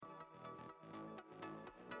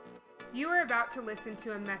You are about to listen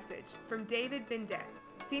to a message from David Bindet,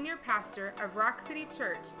 Senior Pastor of Rock City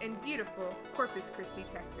Church in beautiful Corpus Christi,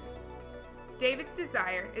 Texas. David's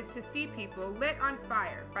desire is to see people lit on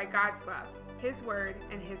fire by God's love, His Word,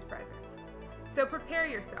 and His presence. So prepare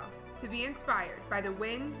yourself to be inspired by the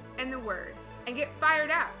wind and the Word, and get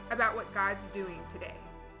fired up about what God's doing today.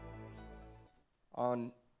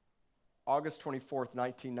 On August 24th,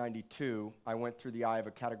 1992, I went through the eye of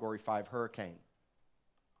a Category 5 hurricane.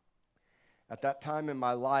 At that time in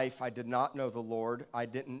my life, I did not know the Lord. I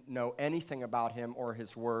didn't know anything about Him or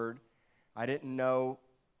His Word. I didn't know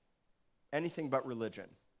anything but religion.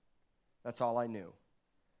 That's all I knew.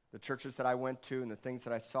 The churches that I went to and the things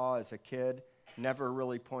that I saw as a kid never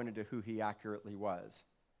really pointed to who He accurately was.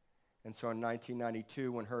 And so in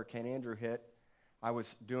 1992, when Hurricane Andrew hit, I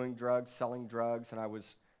was doing drugs, selling drugs, and I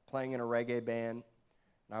was playing in a reggae band,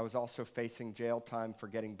 and I was also facing jail time for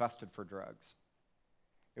getting busted for drugs.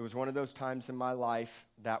 It was one of those times in my life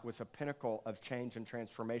that was a pinnacle of change and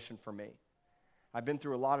transformation for me. I've been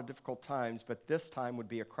through a lot of difficult times, but this time would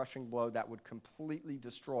be a crushing blow that would completely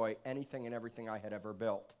destroy anything and everything I had ever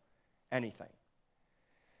built. Anything.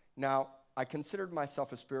 Now, I considered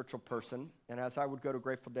myself a spiritual person, and as I would go to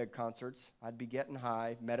Grateful Dead concerts, I'd be getting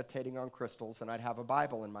high, meditating on crystals, and I'd have a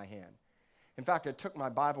Bible in my hand. In fact, I took my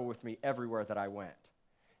Bible with me everywhere that I went.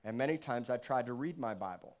 And many times I tried to read my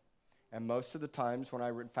Bible. And most of the times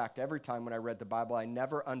every time when I read the Bible, I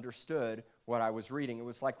never understood what I was reading. It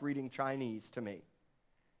was like reading Chinese to me.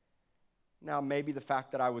 Now, maybe the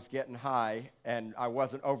fact that I was getting high and I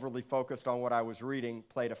wasn't overly focused on what I was reading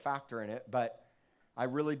played a factor in it, but I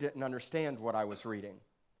really didn't understand what I was reading.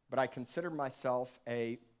 But I considered myself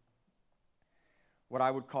what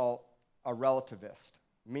I would call a relativist,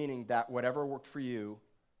 meaning that whatever worked for you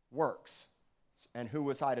works. And who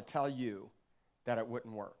was I to tell you that it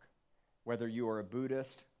wouldn't work? Whether you were a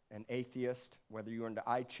Buddhist, an atheist, whether you were into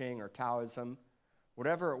I Ching or Taoism,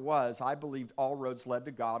 whatever it was, I believed all roads led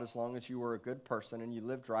to God as long as you were a good person and you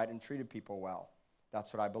lived right and treated people well.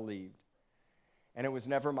 That's what I believed. And it was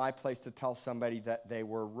never my place to tell somebody that they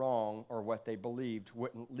were wrong or what they believed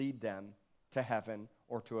wouldn't lead them to heaven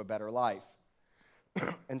or to a better life.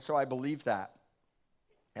 And so I believed that.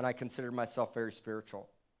 And I considered myself very spiritual.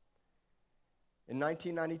 In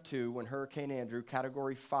 1992, when Hurricane Andrew,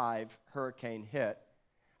 Category 5 hurricane hit,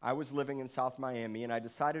 I was living in South Miami, and I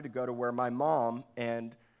decided to go to where my mom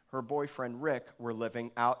and her boyfriend Rick were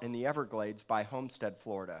living out in the Everglades by Homestead,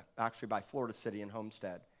 Florida, actually by Florida City and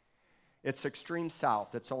Homestead. It's extreme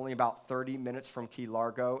south. It's only about 30 minutes from Key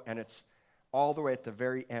Largo, and it's all the way at the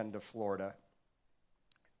very end of Florida.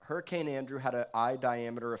 Hurricane Andrew had an eye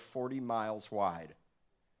diameter of 40 miles wide.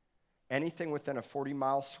 Anything within a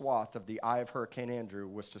 40-mile swath of the eye of Hurricane Andrew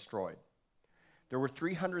was destroyed. There were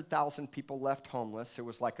 300,000 people left homeless. It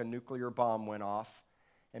was like a nuclear bomb went off,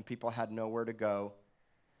 and people had nowhere to go.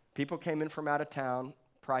 People came in from out of town,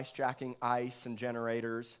 price-jacking ice and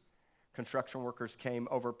generators. Construction workers came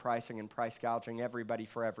overpricing and price gouging everybody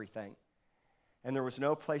for everything. And there was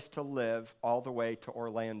no place to live all the way to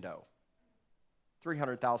Orlando.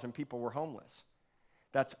 300,000 people were homeless.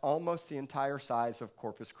 That's almost the entire size of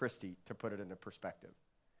Corpus Christi, to put it into perspective.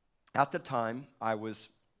 At the time, I was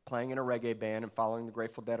playing in a reggae band and following the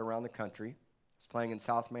Grateful Dead around the country. I was playing in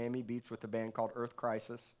South Miami Beach with a band called Earth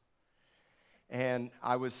Crisis. And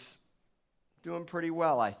I was doing pretty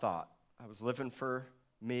well, I thought. I was living for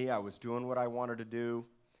me. I was doing what I wanted to do.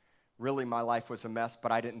 Really, my life was a mess,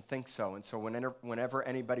 but I didn't think so. And so whenever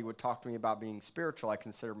anybody would talk to me about being spiritual, I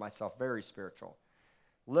considered myself very spiritual.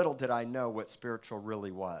 Little did I know what spiritual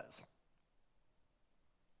really was.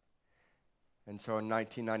 And so in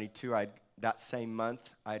 1992, that same month,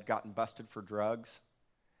 I had gotten busted for drugs.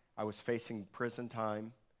 I was facing prison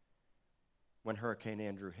time when Hurricane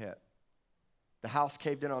Andrew hit. The house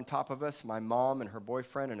caved in on top of us. My mom and her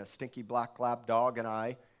boyfriend and a stinky black lab dog and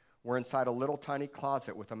I were inside a little tiny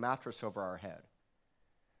closet with a mattress over our head.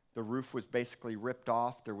 The roof was basically ripped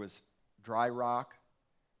off. There was dry rock,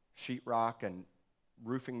 sheetrock, and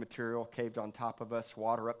roofing material caved on top of us,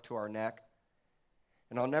 water up to our neck.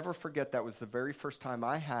 And I'll never forget that was the very first time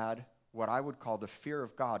I had what I would call the fear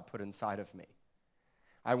of God put inside of me.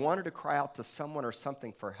 I wanted to cry out to someone or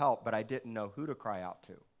something for help, but I didn't know who to cry out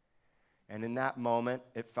to. And in that moment,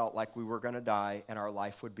 it felt like we were going to die and our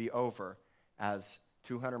life would be over as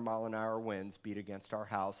 200-mile-an-hour winds beat against our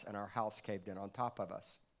house and our house caved in on top of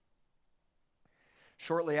us.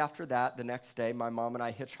 Shortly after that, the next day, my mom and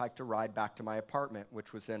I hitchhiked a ride back to my apartment,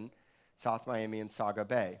 which was in South Miami in Saga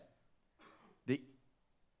Bay. The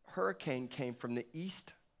hurricane came from the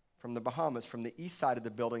east, from the Bahamas, from the east side of the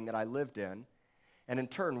building that I lived in, and in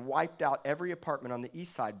turn wiped out every apartment on the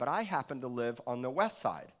east side. But I happened to live on the west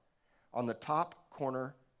side, on the top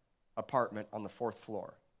corner apartment on the 4th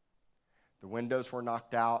floor. The windows were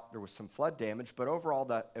knocked out. There was some flood damage, but overall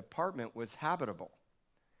the apartment was habitable.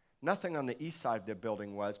 Nothing on the east side of the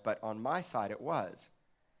building was, but on my side it was.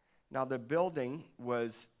 Now the building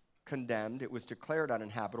was condemned. It was declared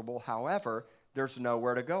uninhabitable. However, there's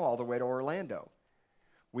nowhere to go all the way to Orlando.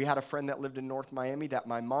 We had a friend that lived in North Miami that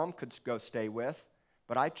my mom could go stay with,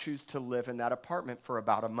 but I choose to live in that apartment for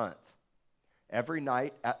about a month. Every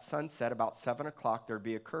night at sunset, about 7 o'clock, there'd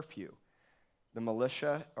be a curfew. The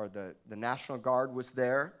militia or the National Guard was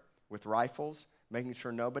there with rifles, making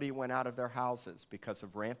sure nobody went out of their houses because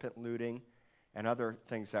of rampant looting and other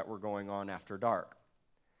things that were going on after dark.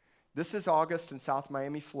 This is August in South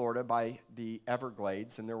Miami, Florida, by the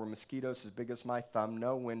Everglades, and there were mosquitoes as big as my thumb,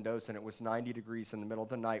 no windows, and it was 90 degrees in the middle of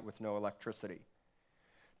the night with no electricity.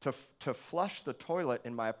 To flush the toilet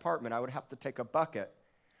in my apartment, I would have to take a bucket,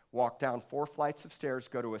 walk down 4 flights of stairs,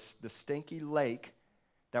 go to the stinky lake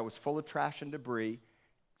that was full of trash and debris,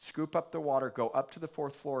 scoop up the water, go up to the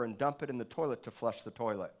 4th floor, and dump it in the toilet to flush the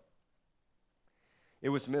toilet. It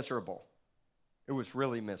was miserable. It was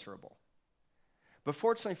really miserable. But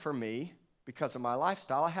fortunately for me, because of my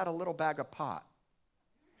lifestyle, I had a little bag of pot.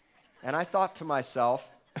 And I thought to myself,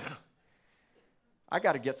 I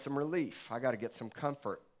got to get some relief. I got to get some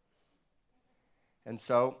comfort. And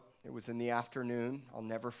so it was in the afternoon. I'll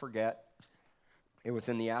never forget. It was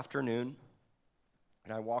in the afternoon,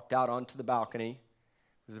 and I walked out onto the balcony.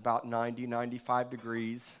 It was about 90, 95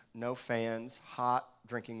 degrees, no fans, hot,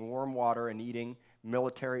 drinking warm water and eating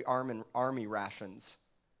military army rations.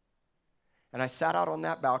 And I sat out on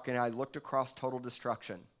that balcony, and I looked across total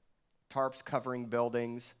destruction. Tarps covering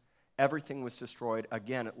buildings. Everything was destroyed.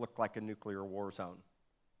 Again, it looked like a nuclear war zone.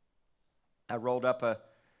 I rolled up a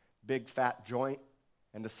big fat joint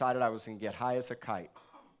and decided I was going to get high as a kite.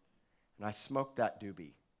 And I smoked that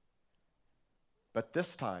doobie. But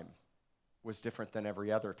this time was different than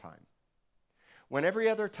every other time. When every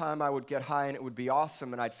other time I would get high and it would be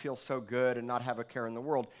awesome and I'd feel so good and not have a care in the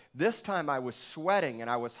world, this time I was sweating and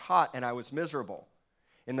I was hot and I was miserable.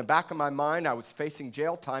 In the back of my mind, I was facing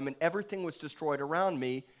jail time and everything was destroyed around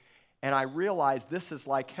me, and I realized this is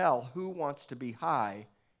like hell. Who wants to be high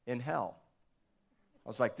in hell? I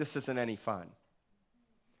was like, this isn't any fun.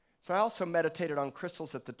 So I also meditated on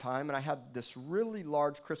crystals at the time, and I had this really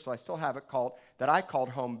large crystal, I still have it, that I called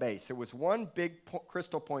home base. It was one big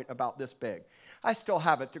crystal point about this big. I still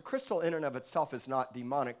have it. The crystal in and of itself is not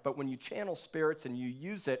demonic, but when you channel spirits and you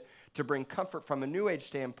use it to bring comfort from a New Age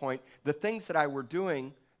standpoint, the things that I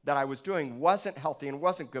was doing wasn't healthy and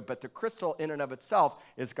wasn't good, but the crystal in and of itself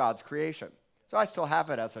is God's creation. So I still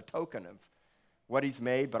have it as a token of what He's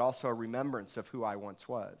made, but also a remembrance of who I once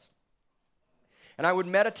was. And I would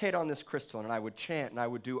meditate on this crystal, and I would chant, and I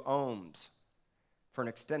would do ohms for an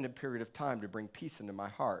extended period of time to bring peace into my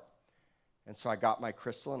heart. And so I got my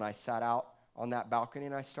crystal, and I sat out on that balcony,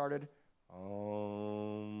 and I started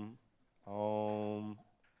Om, Om.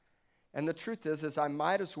 And the truth is I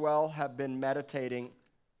might as well have been meditating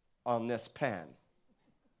on this pen.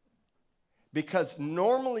 Because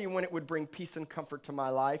normally when it would bring peace and comfort to my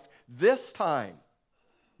life, this time,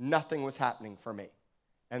 nothing was happening for me,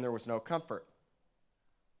 and there was no comfort.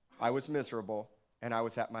 I was miserable, and I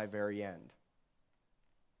was at my very end.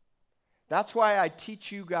 That's why I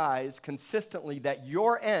teach you guys consistently that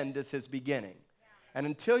your end is His beginning. And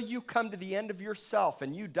until you come to the end of yourself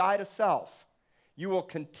and you die to self, you will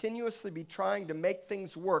continuously be trying to make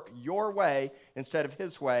things work your way instead of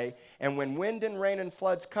His way. And when wind and rain and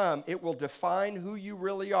floods come, it will define who you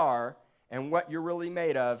really are and what you're really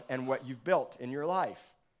made of and what you've built in your life.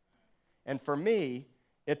 And for me,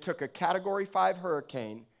 it took a Category 5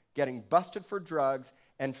 hurricane, getting busted for drugs,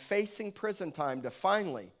 and facing prison time to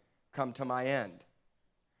finally come to my end.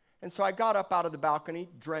 And so I got up out of the balcony,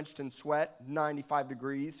 drenched in sweat, 95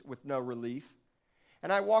 degrees, with no relief.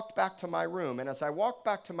 And I walked back to my room. And as I walked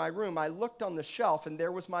back to my room, I looked on the shelf, and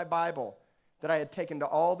there was my Bible that I had taken to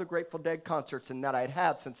all the Grateful Dead concerts and that I had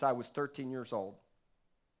had since I was 13 years old.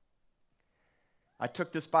 I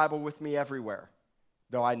took this Bible with me everywhere,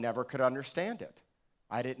 though I never could understand it.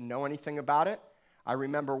 I didn't know anything about it. I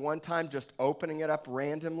remember one time just opening it up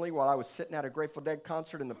randomly while I was sitting at a Grateful Dead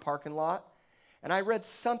concert in the parking lot, and I read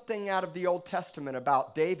something out of the Old Testament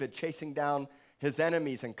about David chasing down his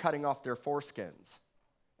enemies and cutting off their foreskins.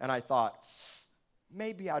 And I thought,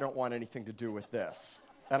 maybe I don't want anything to do with this.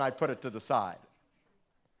 And I put it to the side.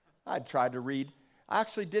 I tried to read. I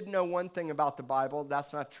actually did know one thing about the Bible.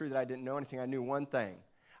 That's not true that I didn't know anything. I knew one thing.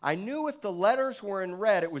 I knew if the letters were in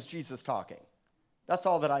red, it was Jesus talking. That's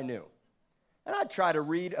all that I knew. And I'd try to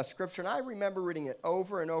read a scripture, and I remember reading it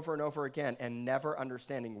over and over and over again and never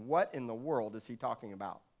understanding what in the world is he talking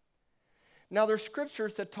about. Now, there's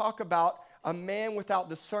scriptures that talk about a man without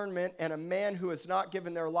discernment and a man who has not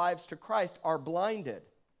given their lives to Christ are blinded.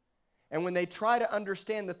 And when they try to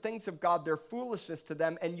understand the things of God, they're foolishness to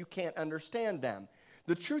them, and you can't understand them.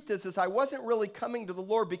 The truth is I wasn't really coming to the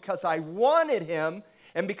Lord because I wanted him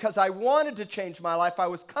and because I wanted to change my life. I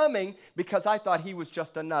was coming because I thought he was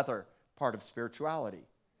just another part of spirituality.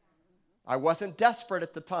 I wasn't desperate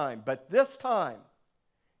at the time, but this time,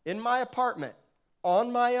 in my apartment,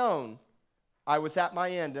 on my own, I was at my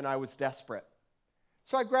end and I was desperate.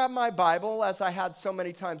 So I grabbed my Bible, as I had so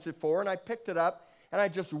many times before, and I picked it up and I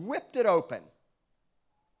just whipped it open.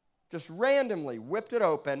 Just randomly whipped it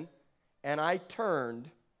open, and I turned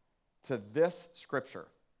to this scripture.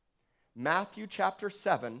 Matthew chapter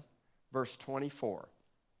 7, verse 24.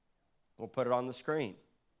 We'll put it on the screen.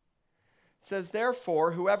 It says,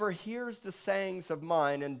 therefore, whoever hears the sayings of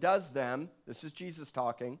mine and does them, this is Jesus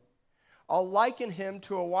talking, I'll liken him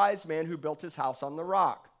to a wise man who built his house on the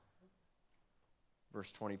rock.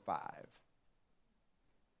 Verse 25.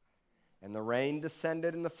 And the rain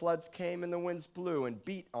descended, and the floods came, and the winds blew and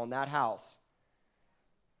beat on that house.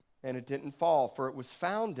 And it didn't fall, for it was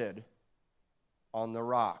founded on the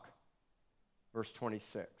rock. Verse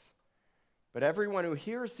 26. But everyone who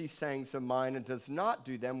hears these sayings of mine and does not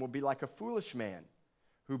do them will be like a foolish man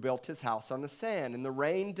who built his house on the sand. And the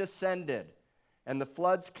rain descended, and the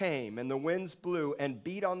floods came, and the winds blew and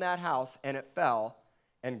beat on that house, and it fell,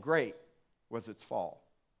 and great was its fall.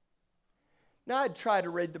 Now, I'd tried to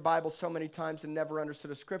read the Bible so many times and never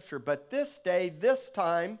understood a scripture, but this day, this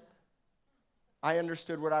time, I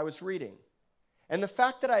understood what I was reading. And the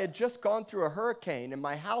fact that I had just gone through a hurricane and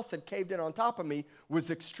my house had caved in on top of me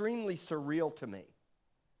was extremely surreal to me.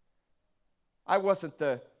 I wasn't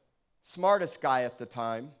the smartest guy at the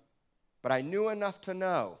time, but I knew enough to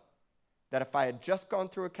know that if I had just gone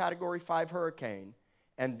through a Category 5 hurricane,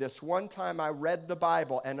 and this one time I read the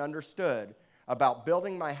Bible and understood about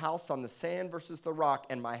building my house on the sand versus the rock,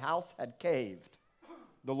 and my house had caved,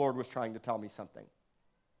 the Lord was trying to tell me something.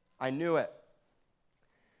 I knew it.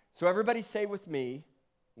 So everybody say with me,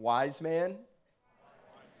 wise man,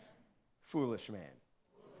 foolish man.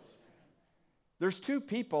 There's two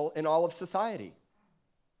people in all of society.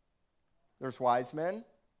 There's wise men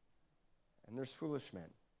and there's foolish men.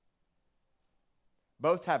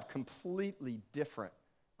 Both have completely different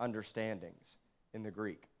understandings in the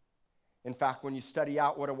Greek. In fact, when you study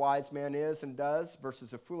out what a wise man is and does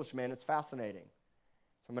versus a foolish man, it's fascinating.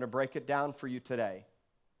 So I'm going to break it down for you today.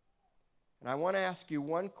 And I want to ask you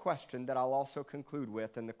one question that I'll also conclude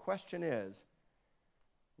with, and the question is,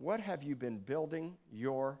 what have you been building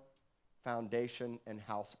your foundation and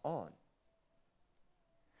house on?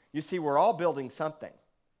 You see, we're all building something.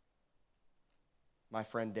 My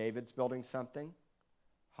friend David's building something.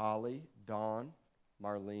 Holly, Dawn,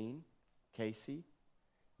 Marlene, Casey.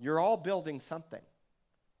 You're all building something.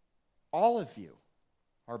 All of you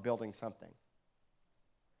are building something.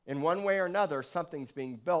 In one way or another, something's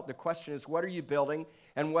being built. The question is, what are you building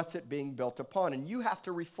and what's it being built upon? And you have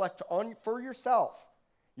to reflect on for yourself,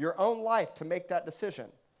 your own life, to make that decision.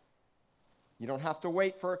 You don't have to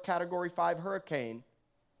wait for a Category 5 hurricane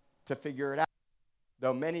to figure it out,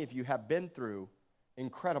 though many of you have been through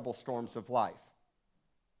incredible storms of life.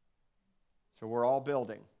 So we're all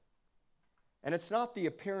building. And it's not the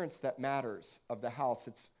appearance that matters of the house,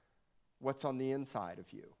 it's what's on the inside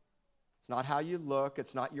of you. It's not how you look,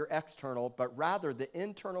 it's not your external, but rather the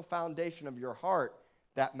internal foundation of your heart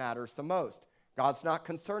that matters the most. God's not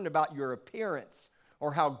concerned about your appearance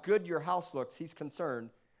or how good your house looks. He's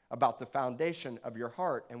concerned about the foundation of your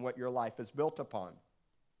heart and what your life is built upon.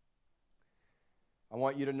 I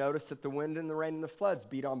want you to notice that the wind and the rain and the floods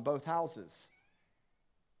beat on both houses.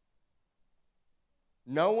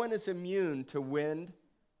 No one is immune to wind,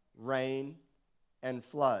 rain, and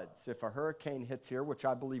floods. If a hurricane hits here, which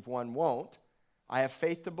I believe one won't, I have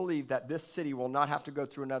faith to believe that this city will not have to go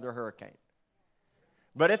through another hurricane.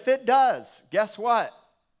 But if it does, guess what?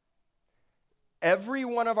 Every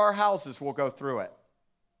one of our houses will go through it.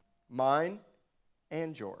 Mine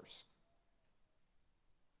and yours.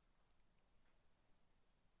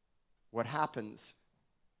 What happens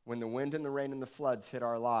when the wind and the rain and the floods hit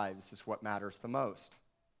our lives is what matters the most.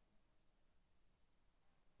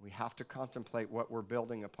 We have to contemplate what we're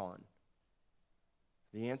building upon.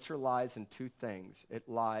 The answer lies in two things. It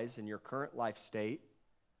lies in your current life state,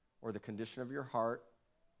 or the condition of your heart,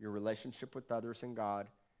 your relationship with others and God,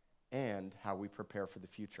 and how we prepare for the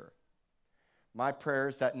future. My prayer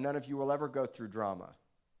is that none of you will ever go through drama.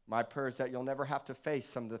 My prayer is that you'll never have to face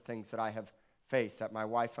some of the things that I have face, that my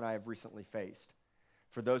wife and I have recently faced.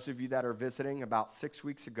 For those of you that are visiting, about 6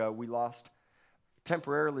 weeks ago, we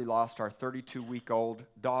temporarily lost our 32-week-old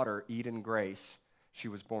daughter, Eden Grace. She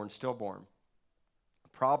was born stillborn.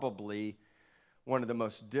 Probably one of the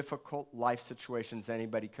most difficult life situations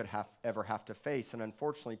anybody could ever have to face, and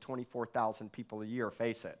unfortunately, 24,000 people a year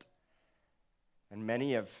face it. And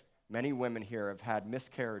many women here have had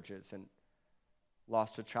miscarriages and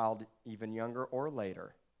lost a child even younger or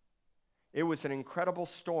later. It was an incredible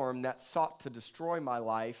storm that sought to destroy my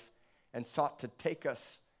life and sought to take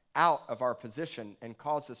us out of our position and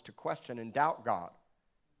cause us to question and doubt God.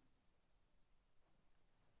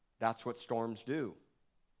 That's what storms do.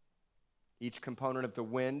 Each component of the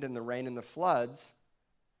wind and the rain and the floods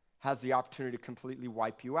has the opportunity to completely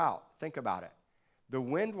wipe you out. Think about it. The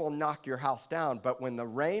wind will knock your house down, but when the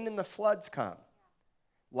rain and the floods come,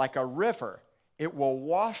 like a river, it will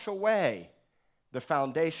wash away the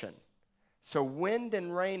foundation. So wind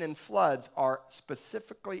and rain and floods are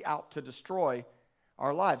specifically out to destroy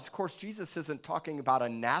our lives. Of course, Jesus isn't talking about a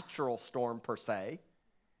natural storm per se,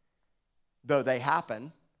 though they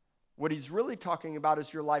happen. What he's really talking about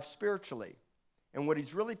is your life spiritually. And what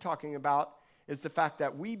he's really talking about is the fact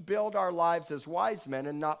that we build our lives as wise men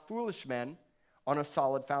and not foolish men on a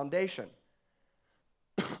solid foundation.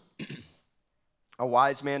 A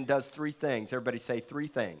wise man does three things. Everybody say three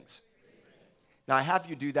things. Now, I have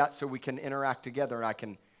you do that so we can interact together and I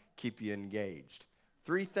can keep you engaged.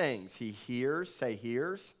 Three things. He hears, say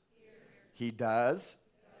hears. He does,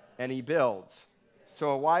 and he builds. So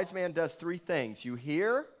a wise man does three things. You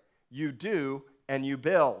hear, you do, and you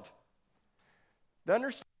build. The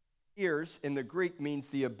understanding of ears in the Greek means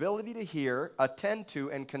the ability to hear, attend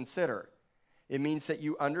to, and consider. It means that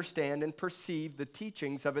you understand and perceive the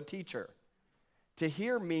teachings of a teacher. To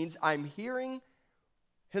hear means I'm hearing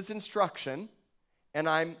his instruction, and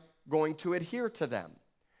I'm going to adhere to them.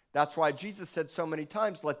 That's why Jesus said so many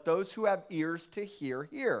times, let those who have ears to hear,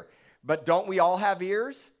 hear. But don't we all have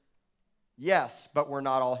ears? Yes, but we're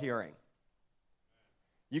not all hearing.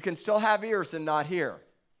 You can still have ears and not hear.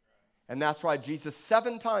 And that's why Jesus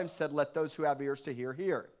 7 times said, let those who have ears to hear,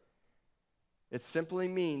 hear. It simply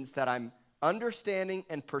means that I'm understanding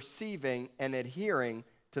and perceiving and adhering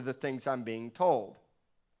to the things I'm being told.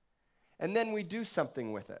 And then we do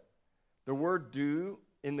something with it. The word do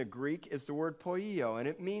in the Greek is the word poieo, and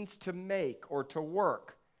it means to make or to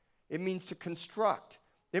work. It means to construct.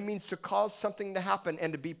 It means to cause something to happen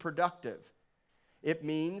and to be productive. It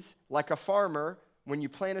means, like a farmer, when you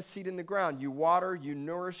plant a seed in the ground, you water, you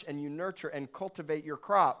nourish, and you nurture and cultivate your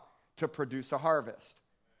crop to produce a harvest.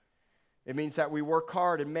 It means that we work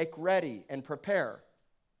hard and make ready and prepare.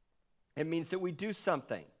 It means that we do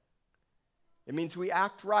something. It means we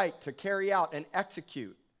act right to carry out and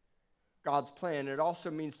execute God's plan. It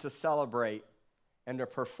also means to celebrate and to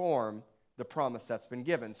perform the promise that's been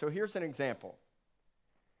given. So here's an example.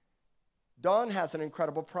 Dawn has an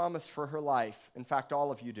incredible promise for her life. In fact,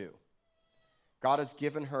 all of you do. God has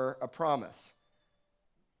given her a promise.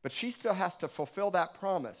 But she still has to fulfill that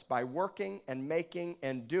promise by working and making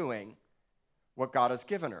and doing what God has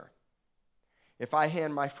given her. If I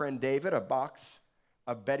hand my friend David a box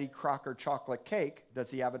of Betty Crocker chocolate cake, does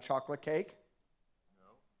he have a chocolate cake? No.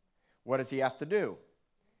 What does he have to do?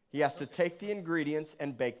 He has to take the ingredients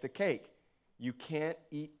and bake the cake. You can't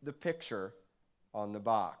eat the picture on the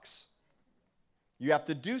box. You have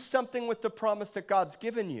to do something with the promise that God's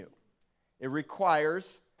given you. It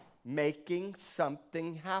requires making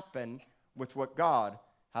something happen with what God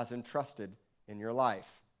has entrusted in your life.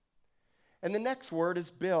 And the next word is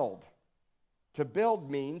build. To build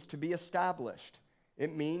means to be established.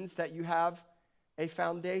 It means that you have a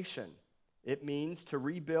foundation. It means to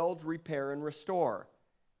rebuild, repair, and restore.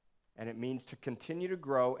 And it means to continue to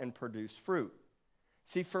grow and produce fruit.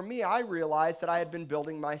 See, for me, I realized that I had been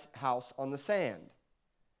building my house on the sand.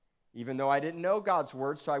 Even though I didn't know God's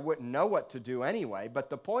word, so I wouldn't know what to do anyway. But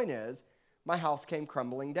the point is, my house came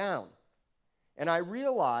crumbling down. And I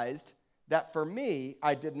realized that for me,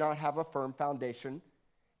 I did not have a firm foundation.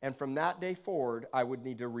 And from that day forward, I would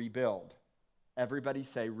need to rebuild. Everybody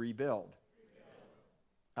say rebuild.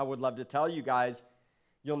 I would love to tell you guys,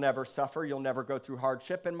 you'll never suffer, you'll never go through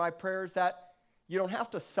hardship. And my prayer is that you don't have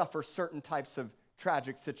to suffer certain types of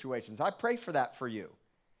tragic situations. I pray for that for you.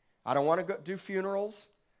 I don't want to go do funerals.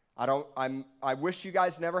 I wish you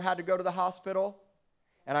guys never had to go to the hospital.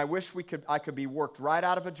 And I wish I could be worked right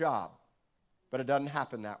out of a job. But it doesn't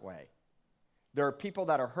happen that way. There are people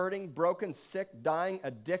that are hurting, broken, sick, dying,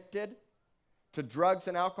 addicted to drugs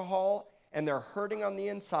and alcohol, and they're hurting on the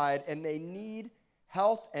inside, and they need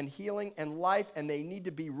health and healing and life, and they need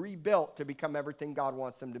to be rebuilt to become everything God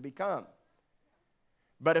wants them to become.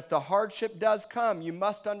 But if the hardship does come, you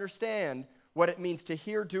must understand what it means to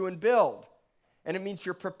hear, do, and build. And it means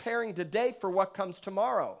you're preparing today for what comes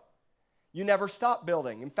tomorrow. You never stop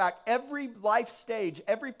building. In fact, every life stage,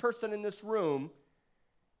 every person in this room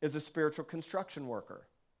is a spiritual construction worker.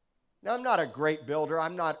 Now, I'm not a great builder.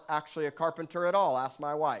 I'm not actually a carpenter at all. Ask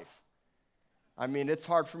my wife. I mean, it's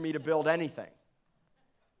hard for me to build anything.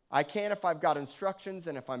 I can if I've got instructions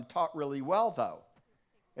and if I'm taught really well, though.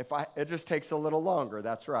 It just takes a little longer,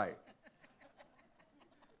 that's right.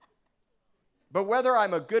 But whether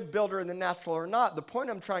I'm a good builder in the natural or not, the point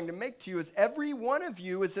I'm trying to make to you is every one of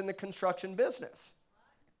you is in the construction business.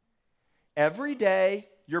 Every day,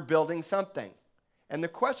 you're building something. And the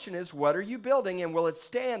question is, what are you building, and will it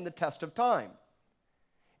stand the test of time?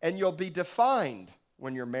 And you'll be defined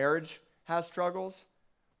when your marriage has struggles,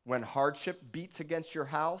 when hardship beats against your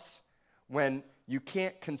house, when you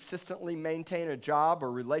can't consistently maintain a job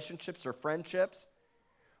or relationships or friendships,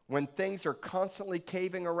 when things are constantly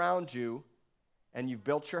caving around you and you've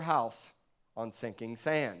built your house on sinking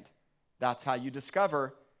sand. That's how you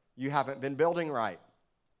discover you haven't been building right.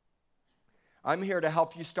 I'm here to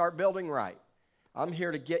help you start building right. I'm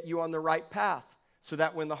here to get you on the right path so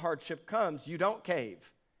that when the hardship comes, you don't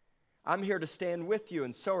cave. I'm here to stand with you,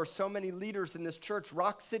 and so are so many leaders in this church.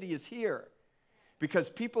 Rock City is here because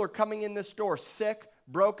people are coming in this door sick,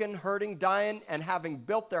 broken, hurting, dying, and having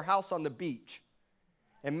built their house on the beach.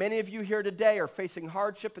 And many of you here today are facing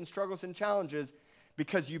hardship and struggles and challenges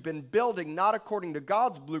because you've been building not according to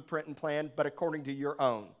God's blueprint and plan, but according to your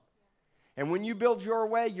own. And when you build your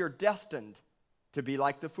way, you're destined to be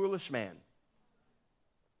like the foolish man.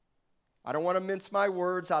 I don't want to mince my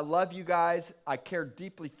words. I love you guys. I care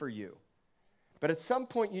deeply for you. But at some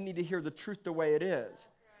point, you need to hear the truth the way it is.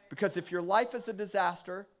 Because if your life is a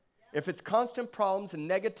disaster, if it's constant problems and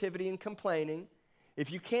negativity and complaining,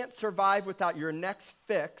 if you can't survive without your next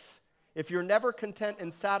fix, if you're never content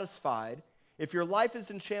and satisfied, if your life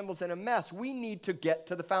is in shambles and a mess, we need to get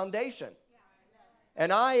to the foundation.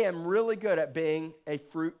 And I am really good at being a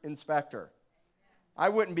fruit inspector. I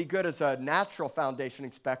wouldn't be good as a natural foundation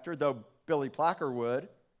inspector, though Billy Placker would.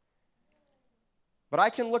 But I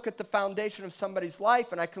can look at the foundation of somebody's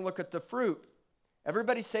life, and I can look at the fruit.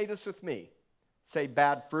 Everybody say this with me. Say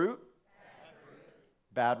bad fruit,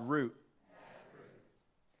 bad root.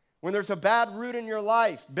 When there's a bad root in your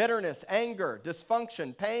life, bitterness, anger,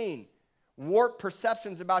 dysfunction, pain, warped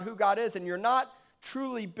perceptions about who God is, and you're not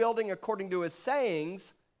truly building according to his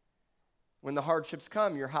sayings, when the hardships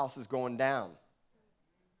come, your house is going down.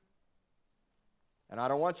 And I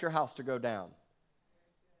don't want your house to go down.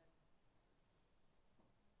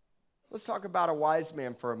 Let's talk about a wise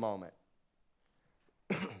man for a moment.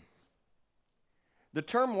 The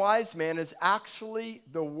term wise man is actually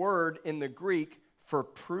the word in the Greek for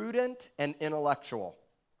prudent and intellectual.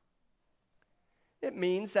 It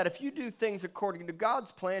means that if you do things according to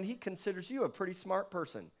God's plan, he considers you a pretty smart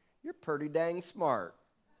person. You're pretty dang smart.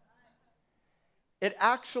 It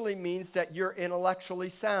actually means that you're intellectually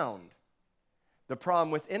sound. The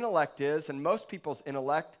problem with intellect is, and most people's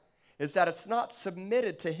intellect, is that it's not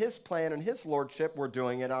submitted to his plan and his lordship. We're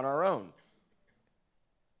doing it on our own.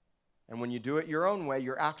 And when you do it your own way,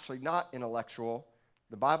 you're actually not intellectual.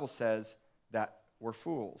 The Bible says that we're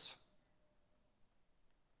fools.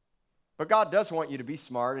 But God does want you to be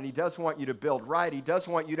smart, and he does want you to build right. He does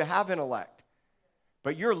want you to have intellect.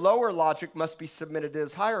 But your lower logic must be submitted to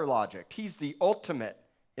his higher logic. He's the ultimate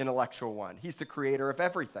intellectual one. He's the creator of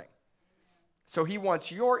everything. So he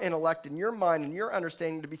wants your intellect and your mind and your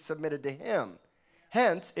understanding to be submitted to him.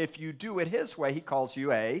 Hence, if you do it his way, he calls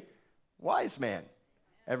you a wise man.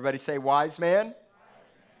 Everybody say wise man, wise man.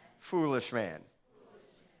 Foolish man.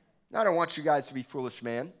 Now, I don't want you guys to be foolish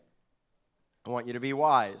man. I want you to be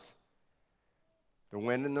wise. The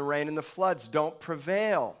wind and the rain and the floods don't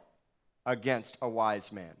prevail against a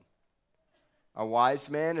wise man. A wise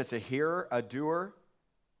man is a hearer, a doer,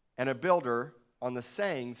 and a builder on the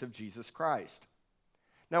sayings of Jesus Christ.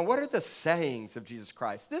 Now, what are the sayings of Jesus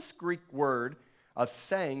Christ? This Greek word of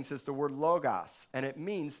sayings is the word logos, and it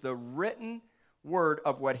means the written word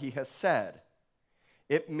of what he has said.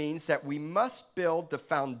 It means that we must build the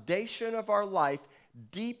foundation of our life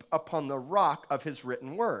deep upon the rock of his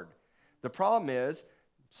written word. The problem is,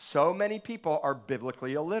 so many people are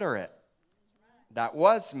biblically illiterate. That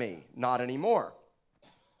was me, not anymore.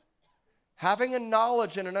 Having a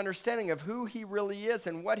knowledge and an understanding of who he really is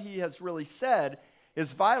and what he has really said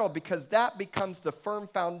is vital, because that becomes the firm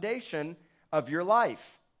foundation of your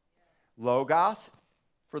life. Logos,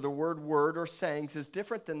 for the word or sayings, is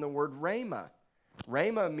different than the word rhema.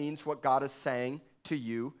 Rhema means what God is saying to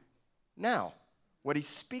you now, what he's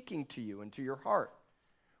speaking to you and to your heart.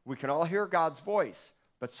 We can all hear God's voice,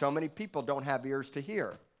 but so many people don't have ears to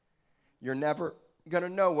hear. You're never going to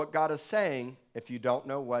know what God is saying if you don't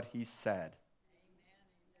know what he said.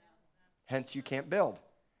 Hence, you can't build.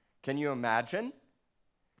 Can you imagine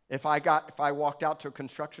if I walked out to a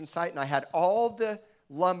construction site and I had all the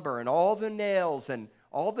lumber and all the nails and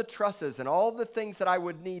all the trusses and all the things that I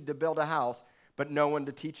would need to build a house, but no one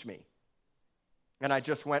to teach me, and I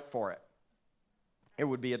just went for it? It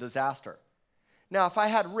would be a disaster. Now, if I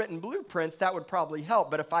had written blueprints, that would probably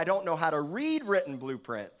help, but if I don't know how to read written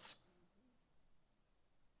blueprints,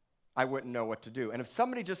 I wouldn't know what to do. And if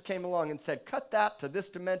somebody just came along and said, cut that to this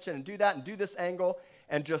dimension and do this angle,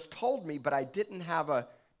 and just told me, but I didn't have a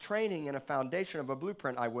training and a foundation of a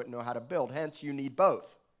blueprint, I wouldn't know how to build. Hence, you need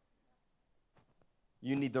both.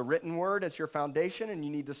 You need the written word as your foundation, and you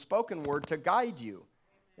need the spoken word to guide you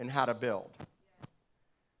in how to build.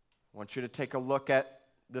 I want you to take a look at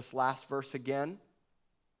this last verse again.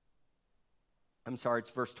 I'm sorry, it's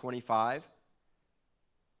verse 25.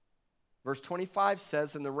 Verse 25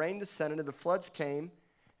 says, and the rain descended, and the floods came,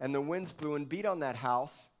 and the winds blew and beat on that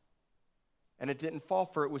house, and it didn't fall,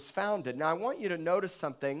 for it was founded. Now, I want you to notice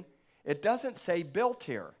something. It doesn't say built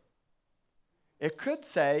here. It could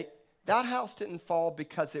say that house didn't fall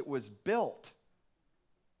because it was built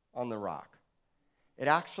on the rock. It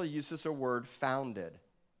actually uses a word, founded.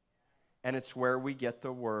 And it's where we get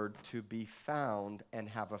the word to be found and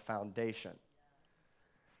have a foundation.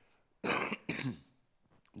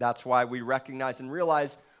 That's why we recognize and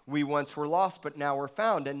realize we once were lost, but now we're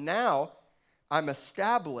found. And now I'm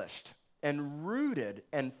established and rooted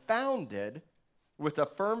and founded with a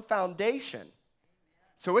firm foundation.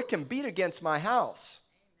 So it can beat against my house.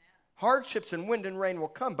 Hardships and wind and rain will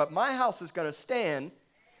come, but my house is going to stand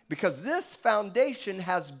because this foundation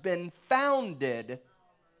has been founded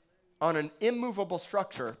on an immovable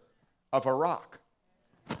structure of a rock.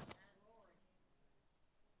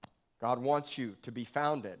 God wants you to be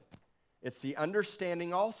founded. It's the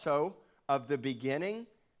understanding also of the beginning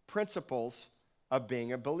principles of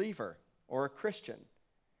being a believer or a Christian.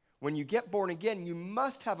 When you get born again, you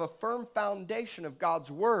must have a firm foundation of God's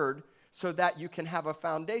word so that you can have a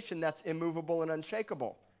foundation that's immovable and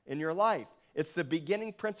unshakable in your life. It's the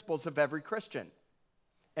beginning principles of every Christian.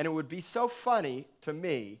 And it would be so funny to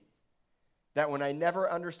me that when I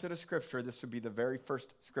never understood a scripture, this would be the very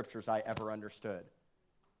first scriptures I ever understood.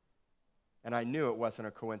 And I knew it wasn't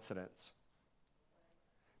a coincidence.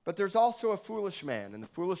 But there's also a foolish man, and the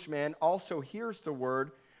foolish man also hears the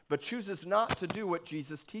word, but chooses not to do what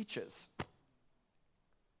Jesus teaches.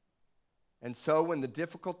 And so when the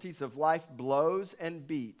difficulties of life blows and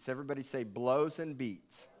beats, everybody say blows and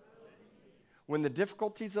beats. When the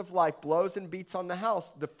difficulties of life blows and beats on the house,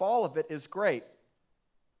 the fall of it is great.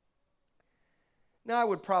 Now, I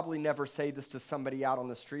would probably never say this to somebody out on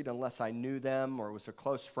the street unless I knew them or was a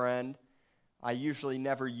close friend. I usually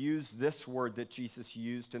never use this word that Jesus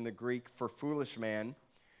used in the Greek for foolish man,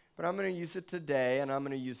 but I'm going to use it today, and I'm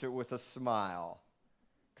going to use it with a smile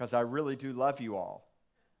because I really do love you all.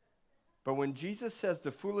 But when Jesus says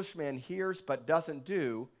the foolish man hears but doesn't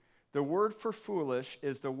do, the word for foolish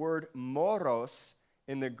is the word moros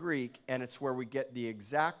in the Greek, and it's where we get the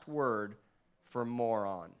exact word for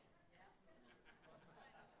moron.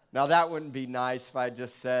 Now, that wouldn't be nice if I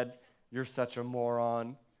just said, you're such a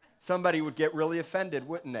moron. Somebody would get really offended,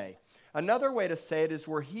 wouldn't they? Another way to say it is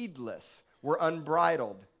we're heedless. We're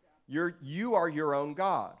unbridled. You are your own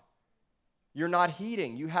God. You're not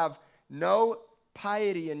heeding. You have no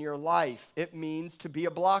piety in your life. It means to be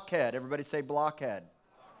a blockhead. Everybody say blockhead.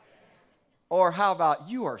 Or how about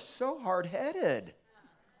you are so hard-headed?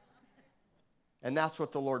 And that's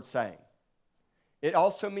what the Lord's saying. It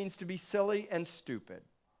also means to be silly and stupid.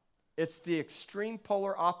 It's the extreme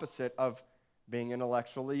polar opposite of being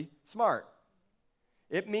intellectually smart.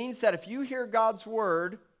 It means that if you hear God's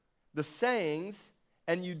word, the sayings,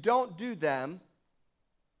 and you don't do them,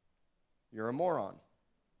 you're a moron.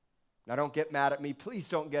 Now, don't get mad at me. Please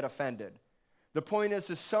don't get offended. The point is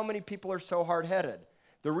so many people are so hard-headed.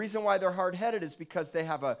 The reason why they're hard-headed is because they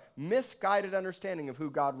have a misguided understanding of who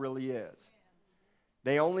God really is.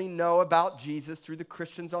 They only know about Jesus through the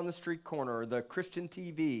Christians on the street corner, or the Christian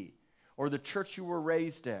TV, or the church you were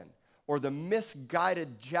raised in, or the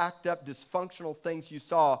misguided, jacked up, dysfunctional things you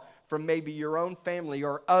saw from maybe your own family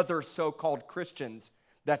or other so-called Christians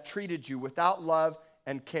that treated you without love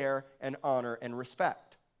and care and honor and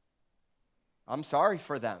respect. I'm sorry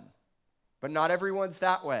for them, but not everyone's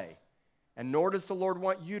that way, and nor does the Lord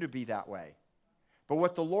want you to be that way. But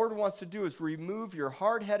what the Lord wants to do is remove your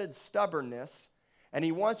hard-headed stubbornness, and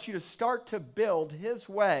he wants you to start to build his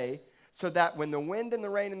way so that when the wind and the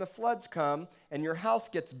rain and the floods come and your house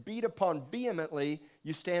gets beat upon vehemently,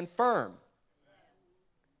 you stand firm.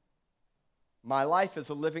 My life is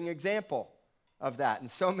a living example of that,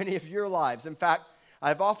 and so many of your lives. In fact,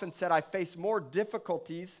 I've often said I face more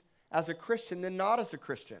difficulties as a Christian than not as a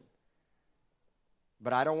Christian.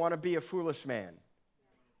 But I don't want to be a foolish man.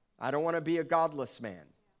 I don't want to be a godless man.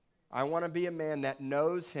 I want to be a man that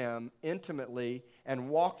knows him intimately and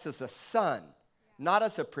walks as a son, not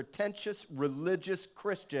as a pretentious religious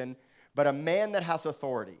Christian, but a man that has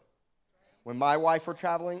authority. When my wife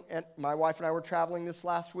and I were traveling this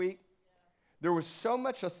last week, there was so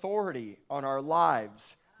much authority on our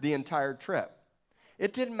lives the entire trip.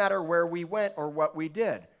 It didn't matter where we went or what we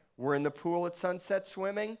did. We're in the pool at sunset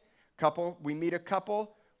swimming. We meet a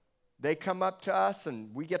couple. They come up to us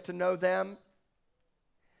and we get to know them.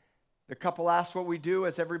 The couple asks what we do,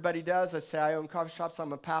 as everybody does. I say, I own coffee shops,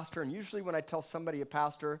 I'm a pastor. And usually when I tell somebody a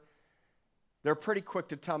pastor, they're pretty quick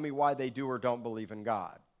to tell me why they do or don't believe in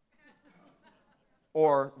God.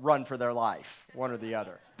 Or run for their life, one or the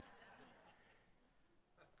other.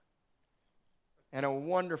 And a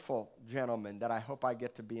wonderful gentleman that I hope I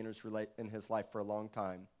get to be in his life for a long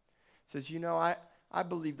time says, I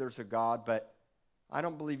believe there's a God, but I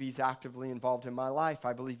don't believe he's actively involved in my life.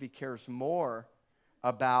 I believe he cares more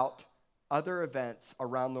about other events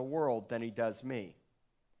around the world than he does me.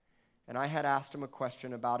 And I had asked him a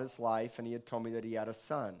question about his life, and he had told me that he had a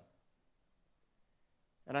son.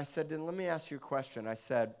 And I said, then let me ask you a question. I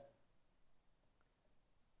said,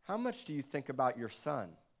 how much do you think about your son?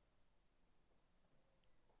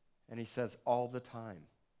 And he says, all the time.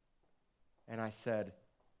 And I said,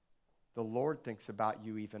 the Lord thinks about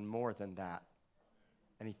you even more than that.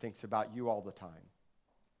 And he thinks about you all the time.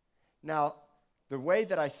 Now, the way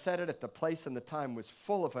that I said it at the place and the time was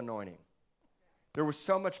full of anointing. There was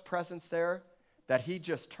so much presence there that he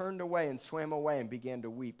just turned away and swam away and began to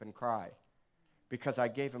weep and cry because I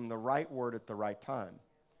gave him the right word at the right time.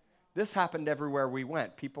 This happened everywhere we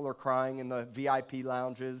went. People are crying in the VIP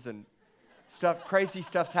lounges and crazy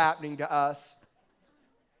stuff's happening to us.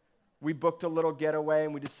 We booked a little getaway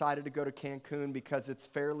and we decided to go to Cancun because it's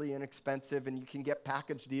fairly inexpensive and you can get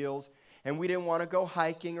package deals. And we didn't want to go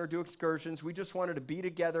hiking or do excursions. We just wanted to be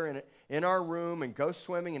together in our room and go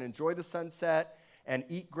swimming and enjoy the sunset and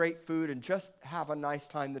eat great food and just have a nice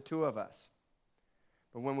time, the two of us.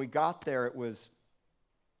 But when we got there,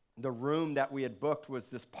 the room that we had booked was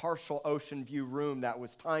this partial ocean view room that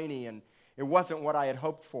was tiny, and it wasn't what I had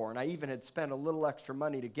hoped for. And I even had spent a little extra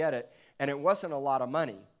money to get it, and it wasn't a lot of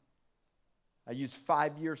money. I used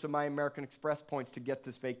 5 years of my American Express points to get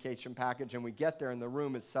this vacation package, and we get there, and the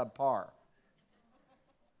room is subpar.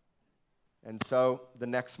 And so the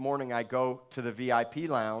next morning, I go to the VIP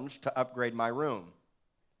lounge to upgrade my room.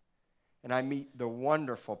 And I meet the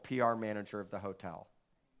wonderful PR manager of the hotel.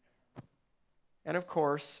 And of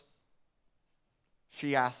course,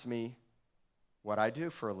 she asked me what I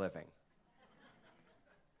do for a living.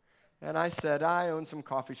 And I said, I own some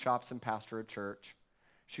coffee shops and pastor a church.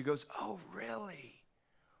 She goes, oh, really?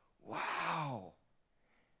 Wow.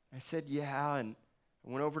 I said, yeah, and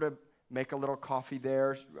I went over to make a little coffee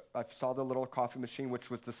there. I saw the little coffee machine, which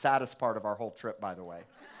was the saddest part of our whole trip, by the way.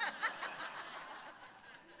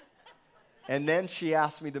 And then she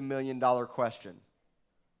asked me the million-dollar question.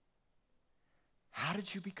 How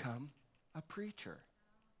did you become a preacher?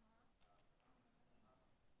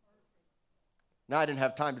 Now, I didn't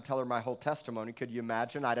have time to tell her my whole testimony. Could you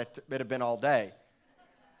imagine? It'd have been all day.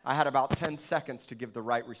 I had about 10 seconds to give the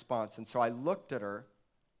right response. And so I looked at her,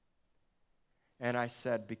 and I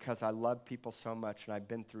said, because I love people so much, and I've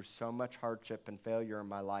been through so much hardship and failure in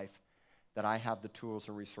my life, that I have the tools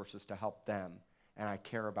and resources to help them. And I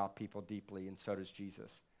care about people deeply, and so does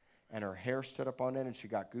Jesus. And her hair stood up on end, and she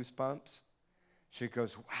got goosebumps. She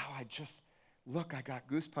goes, wow, I got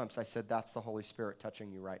goosebumps. I said, that's the Holy Spirit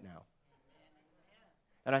touching you right now.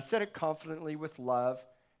 And I said it confidently with love,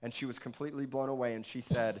 and she was completely blown away, and she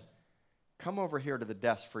said, come over here to the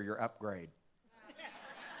desk for your upgrade.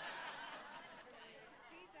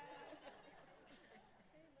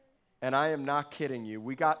 And I am not kidding you.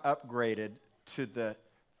 We got upgraded to the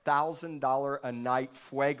 $1,000 a night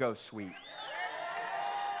Fuego suite.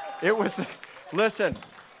 It was, listen,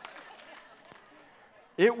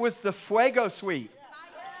 it was the Fuego suite.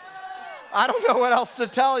 I don't know what else to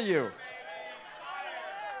tell you.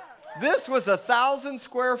 This was 1,000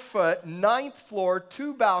 square foot, 9th floor,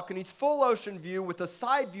 2 balconies, full ocean view with a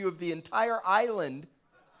side view of the entire island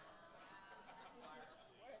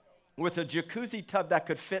with a jacuzzi tub that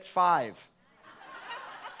could fit 5.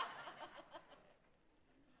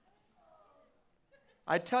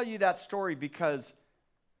 I tell you that story because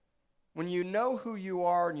When you know who you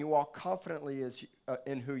are and you walk confidently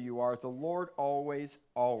in who you are, the Lord always,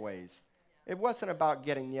 always. It wasn't about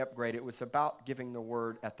getting the upgrade. It was about giving the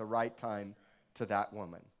word at the right time to that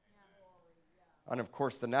woman. And of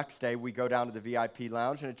course, the next day we go down to the VIP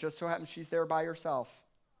lounge, and it just so happens she's there by herself.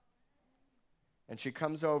 And she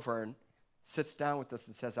comes over and sits down with us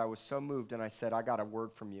and says, I was so moved, and I said, I got a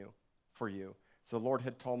word from you, for you. So the Lord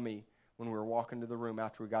had told me when we were walking to the room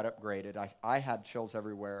after we got upgraded, I had chills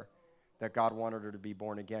everywhere, that God wanted her to be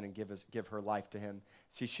born again and give her life to him.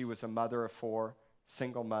 See, she was a mother of 4,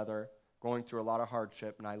 single mother, going through a lot of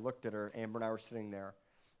hardship, and I looked at her, Amber and I were sitting there,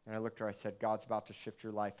 and I looked at her, I said, God's about to shift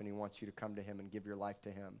your life, and he wants you to come to him and give your life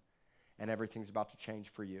to him, and everything's about to change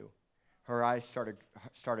for you. Her eyes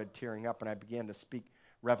started tearing up, and I began to speak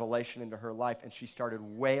revelation into her life, and she started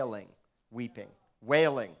wailing, weeping,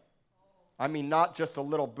 wailing. I mean, not just a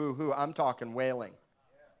little boo-hoo, I'm talking wailing.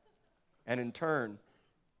 And in turn,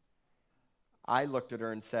 I looked at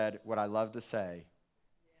her and said, what I love to say,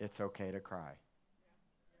 it's okay to cry.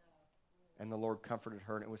 And the Lord comforted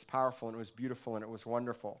her, and it was powerful, and it was beautiful, and it was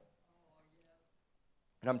wonderful.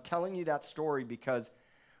 And I'm telling you that story because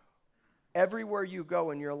everywhere you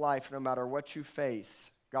go in your life, no matter what you face,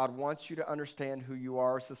 God wants you to understand who you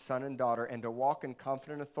are as a son and daughter and to walk in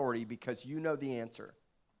confident authority because you know the answer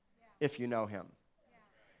if you know him.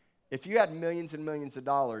 If you had millions and millions of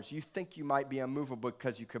dollars, you think you might be unmovable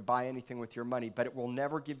because you could buy anything with your money, but it will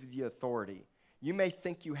never give you the authority. You may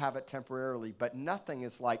think you have it temporarily, but nothing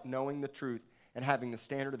is like knowing the truth and having the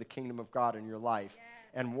standard of the kingdom of God in your life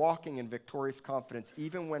and walking in victorious confidence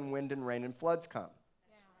even when wind and rain and floods come.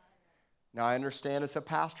 Now, I understand as a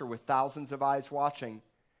pastor with thousands of eyes watching,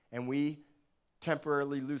 and we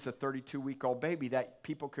temporarily lose a 32-week-old baby, that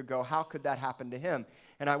people could go, how could that happen to him?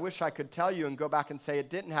 And I wish I could tell you and go back and say it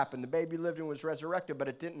didn't happen. The baby lived and was resurrected, but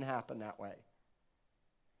it didn't happen that way.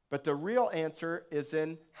 But the real answer is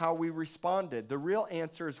in how we responded. The real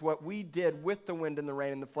answer is what we did with the wind and the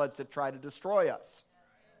rain and the floods that try to destroy us.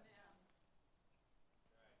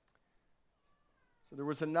 So there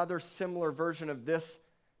was another similar version of this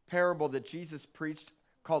parable that Jesus preached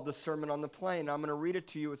called the Sermon on the Plain. I'm going to read it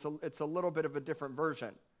to you. It's a little bit of a different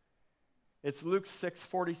version. It's Luke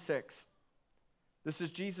 6:46. This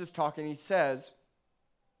is Jesus talking. He says,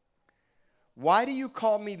 why do you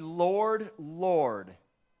call me Lord, Lord,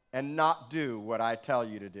 and not do what I tell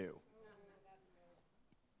you to do?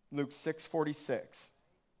 Luke 6:46.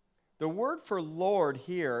 The word for Lord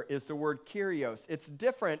here is the word Kyrios. It's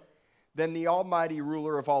different than the almighty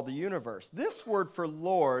ruler of all the universe. This word for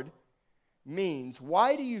Lord means,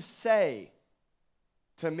 why do you say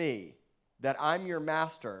to me that I'm your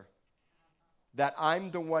master, that I'm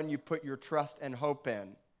the one you put your trust and hope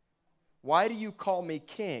in? Why do you call me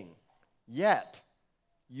king, yet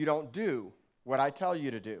you don't do what I tell you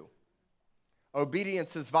to do?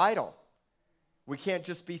 Obedience is vital. We can't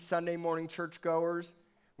just be Sunday morning churchgoers.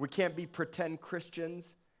 We can't be pretend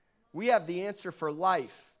Christians. We have the answer for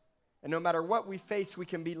life. And no matter what we face, we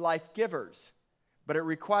can be life givers. But it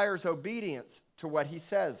requires obedience to what he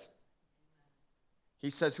says. He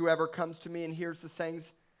says, whoever comes to me and hears the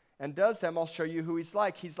sayings and does them, I'll show you who he's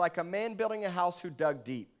like. He's like a man building a house who dug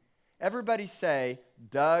deep. Everybody say,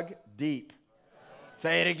 dug deep.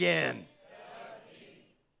 Say it again.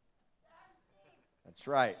 That's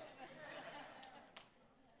right.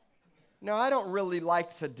 Now, I don't really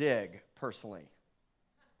like to dig, personally.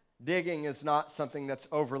 Digging is not something that's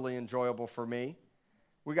overly enjoyable for me.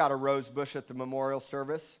 We got a rose bush at the memorial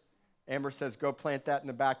service. Amber says, go plant that in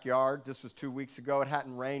the backyard. This was 2 weeks ago. It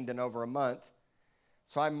hadn't rained in over a month.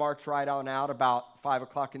 So I march right on out about 5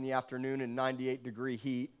 o'clock in the afternoon in 98-degree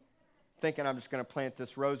heat, thinking I'm just going to plant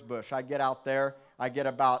this rose bush. I get out there. I get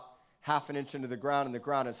about half an inch into the ground, and the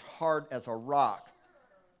ground is hard as a rock.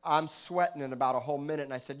 I'm sweating in about a whole minute,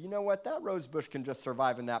 and I said, you know what? That rose bush can just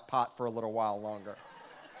survive in that pot for a little while longer.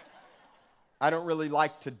 I don't really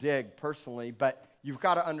like to dig personally, but you've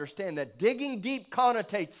got to understand that digging deep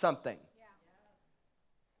connotates something. Yeah.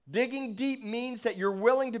 Digging deep means that you're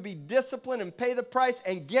willing to be disciplined and pay the price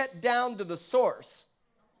and get down to the source.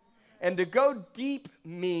 And to go deep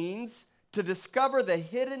means to discover the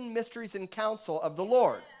hidden mysteries and counsel of the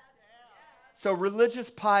Lord. So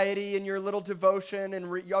religious piety and your little devotion and,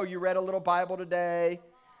 you read a little Bible today.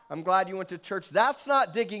 I'm glad you went to church. That's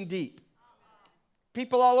not digging deep.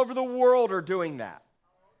 People all over the world are doing that.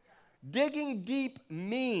 Digging deep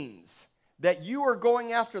means that you are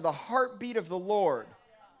going after the heartbeat of the Lord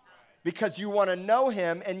because you want to know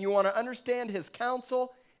him and you want to understand his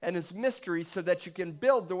counsel and his mysteries so that you can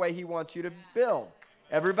build the way he wants you to build.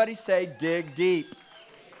 Everybody say, dig deep.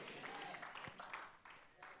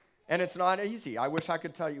 And it's not easy. I wish I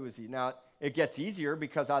could tell you it was easy. Now, it gets easier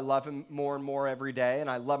because I love him more and more every day, and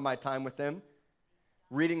I love my time with him.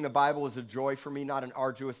 Reading the Bible is a joy for me, not an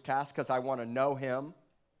arduous task, because I want to know him.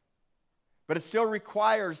 But it still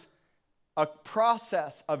requires a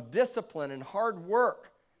process of discipline and hard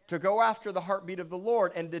work to go after the heartbeat of the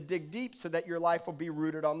Lord and to dig deep so that your life will be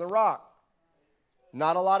rooted on the rock.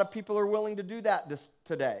 Not a lot of people are willing to do that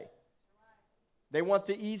today. They want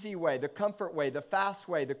the easy way, the comfort way, the fast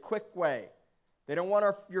way, the quick way. They don't want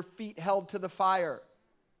your feet held to the fire,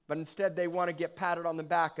 but instead they want to get patted on the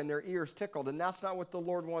back and their ears tickled, and that's not what the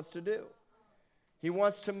Lord wants to do. He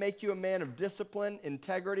wants to make you a man of discipline,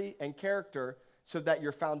 integrity, and character so that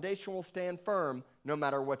your foundation will stand firm no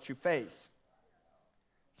matter what you face.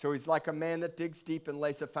 So he's like a man that digs deep and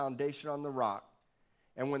lays a foundation on the rock.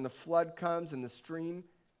 And when the flood comes and the stream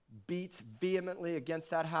beats vehemently against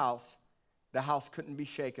that house, the house couldn't be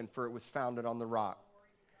shaken, for it was founded on the rock.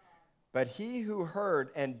 But he who heard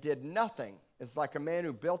and did nothing is like a man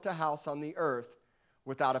who built a house on the earth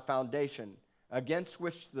without a foundation, against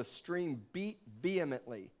which the stream beat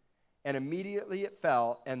vehemently, and immediately it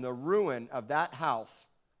fell, and the ruin of that house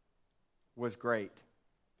was great.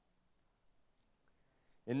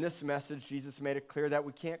 In this message, Jesus made it clear that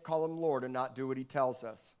we can't call him Lord and not do what he tells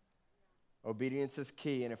us. Obedience is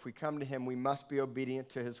key, and if we come to him, we must be obedient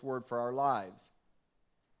to his word for our lives.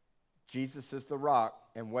 Jesus is the rock,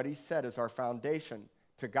 and what he said is our foundation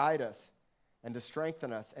to guide us and to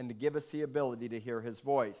strengthen us and to give us the ability to hear his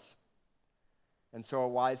voice. And so a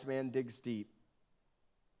wise man digs deep.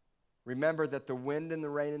 Remember that the wind and the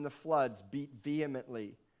rain and the floods beat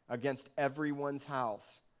vehemently against everyone's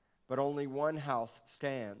house, but only one house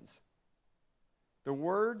stands. The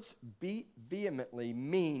words beat vehemently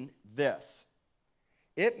mean this.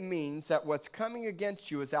 It means that what's coming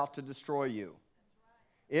against you is out to destroy you.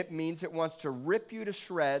 It means it wants to rip you to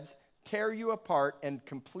shreds, tear you apart, and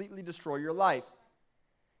completely destroy your life.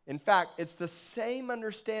 In fact, it's the same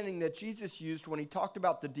understanding that Jesus used when he talked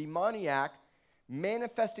about the demoniac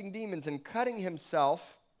manifesting demons and cutting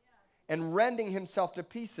himself and rending himself to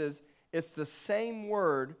pieces. It's the same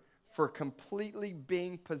word for completely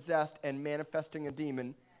being possessed and manifesting a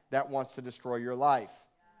demon that wants to destroy your life.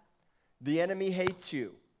 The enemy hates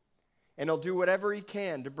you, and he'll do whatever he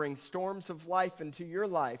can to bring storms of life into your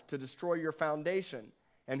life to destroy your foundation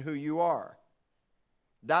and who you are.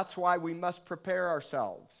 That's why we must prepare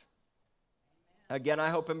ourselves. Again, I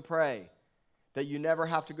hope and pray that you never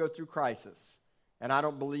have to go through crisis, and I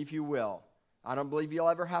don't believe you will. I don't believe you'll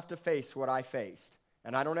ever have to face what I faced,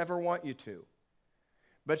 and I don't ever want you to.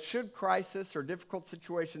 But should crisis or difficult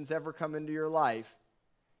situations ever come into your life,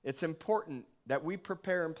 it's important that we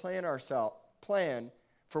prepare and plan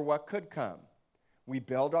for what could come. We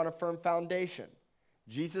build on a firm foundation.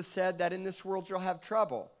 Jesus said that in this world you'll have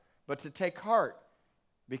trouble, but to take heart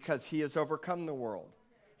because he has overcome the world.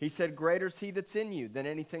 He said, greater is he that's in you than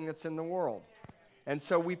anything that's in the world. And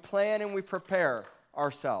so we plan and we prepare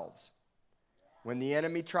ourselves. When the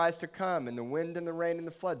enemy tries to come and the wind and the rain and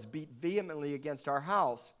the floods beat vehemently against our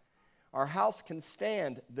house can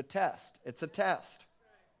stand the test. It's a test.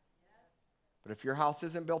 But if your house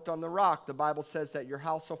isn't built on the rock, the Bible says that your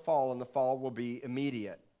house will fall and the fall will be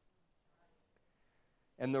immediate.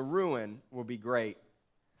 And the ruin will be great.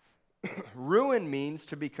 Ruin means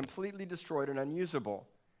to be completely destroyed and unusable.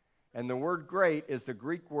 And the word great is the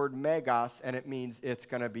Greek word megas, and it means it's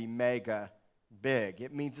going to be mega big.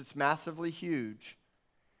 It means it's massively huge.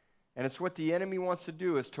 And it's what the enemy wants to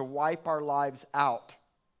do, is to wipe our lives out.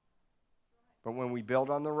 But when we build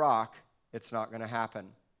on the rock, it's not going to happen.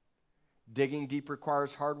 Digging deep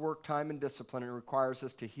requires hard work, time, and discipline. It requires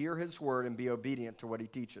us to hear his word and be obedient to what he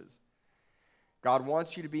teaches. God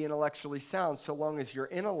wants you to be intellectually sound so long as your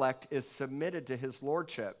intellect is submitted to his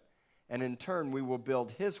lordship. And in turn, we will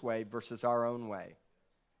build his way versus our own way.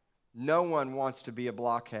 No one wants to be a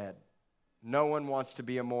blockhead. No one wants to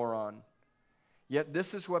be a moron. Yet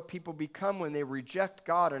this is what people become when they reject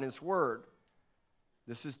God and his word.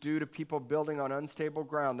 This is due to people building on unstable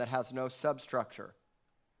ground that has no substructure.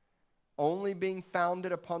 Only being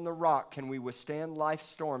founded upon the rock can we withstand life's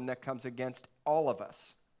storm that comes against all of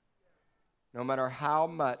us, no matter how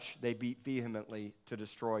much they beat vehemently to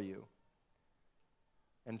destroy you.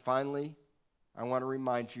 And finally, I want to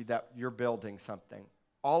remind you that you're building something.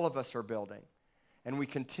 All of us are building. And we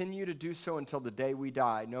continue to do so until the day we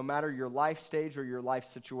die, no matter your life stage or your life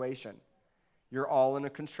situation. You're all in a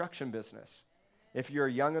construction business. If you're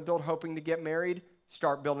a young adult hoping to get married,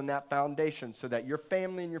 start building that foundation so that your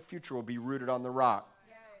family and your future will be rooted on the rock.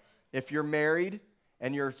 If you're married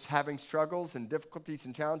and you're having struggles and difficulties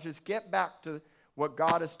and challenges, get back to what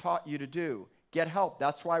God has taught you to do. get help.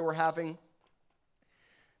 That's why we're having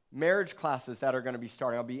marriage classes that are going to be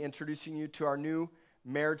starting. I'll be introducing you to our new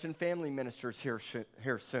marriage and family ministers here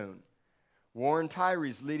soon. Warren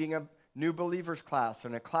Tyree's leading a new believers class,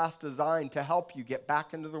 and a class designed to help you get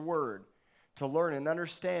back into the Word, to learn and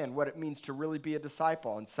understand what it means to really be a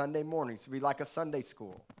disciple on Sunday mornings, to be like a Sunday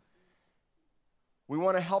school. We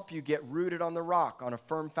want to help you get rooted on the rock, on a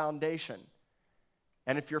firm foundation.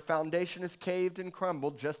 And if your foundation is caved and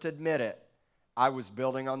crumbled, just admit it. I was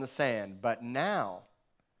building on the sand, but now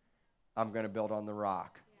I'm going to build on the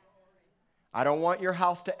rock. I don't want your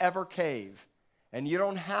house to ever cave. And you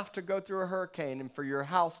don't have to go through a hurricane and for your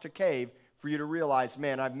house to cave for you to realize,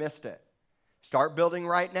 man, I've missed it. Start building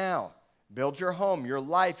right now. Build your home, your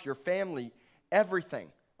life, your family, everything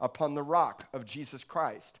upon the rock of Jesus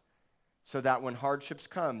Christ, so that when hardships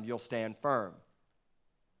come, you'll stand firm.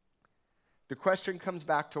 The question comes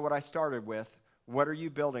back to what I started with. What are you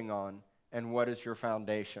building on, and what is your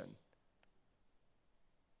foundation?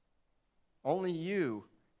 Only you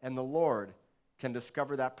and the Lord can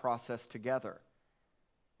discover that process together.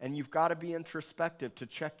 And you've got to be introspective to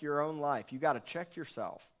check your own life. You've got to check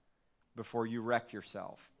yourself before you wreck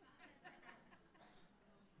yourself.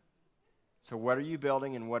 So what are you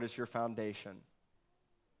building, and what is your foundation?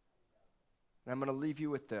 And I'm going to leave you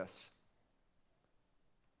with this.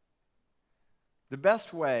 The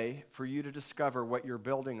best way for you to discover what you're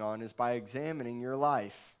building on is by examining your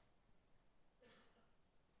life.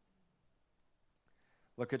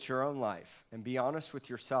 Look at your own life and be honest with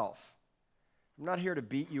yourself. I'm not here to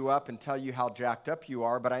beat you up and tell you how jacked up you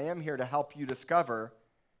are, but I am here to help you discover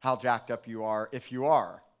how jacked up you are if you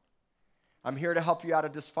are. I'm here to help you out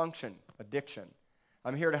of dysfunction, addiction.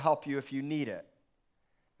 I'm here to help you if you need it.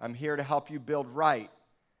 I'm here to help you build right.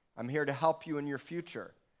 I'm here to help you in your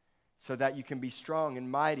future so that you can be strong and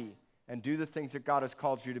mighty and do the things that God has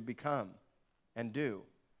called you to become and do.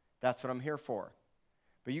 That's what I'm here for.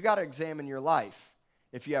 But you got to examine your life.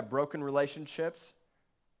 If you have broken relationships,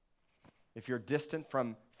 if you're distant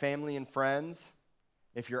from family and friends,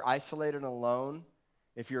 if you're isolated and alone,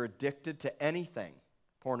 if you're addicted to anything,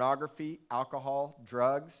 pornography, alcohol,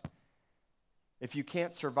 drugs, if you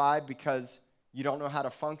can't survive because you don't know how to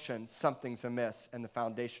function, something's amiss and the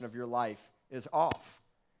foundation of your life is off.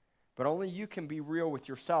 But only you can be real with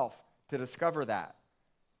yourself to discover that.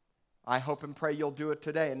 I hope and pray you'll do it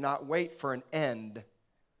today and not wait for an end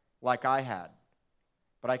like I had.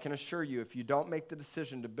 But I can assure you, if you don't make the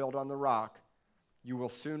decision to build on the rock, you will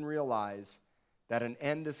soon realize that an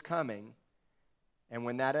end is coming. And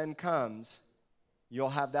when that end comes,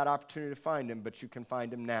 you'll have that opportunity to find him, but you can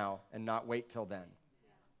find him now and not wait till then.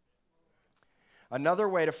 Another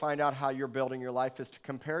way to find out how you're building your life is to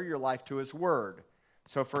compare your life to his word.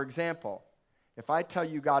 So, for example, if I tell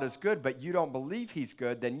you God is good, but you don't believe he's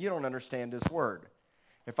good, then you don't understand his word.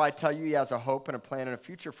 If I tell you he has a hope and a plan and a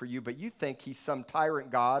future for you, but you think he's some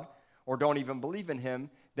tyrant God or don't even believe in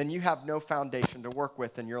him, then you have no foundation to work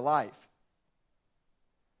with in your life.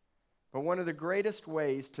 But one of the greatest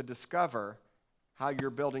ways to discover how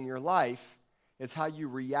you're building your life is how you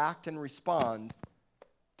react and respond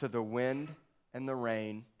to the wind and the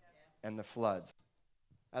rain and the floods.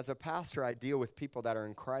 As a pastor, I deal with people that are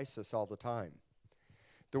in crisis all the time.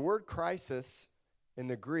 The word crisis in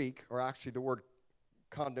the Greek, or actually the word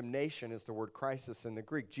condemnation is the word crisis in the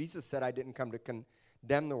Greek. Jesus said, I didn't come to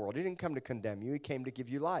condemn the world. He didn't come to condemn you. He came to give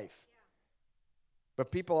you life.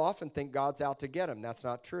 But people often think God's out to get them. That's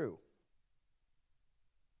not true.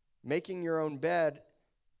 Making your own bed,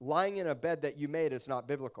 lying in a bed that you made is not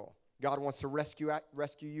biblical. God wants to rescue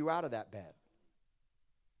you out of that bed.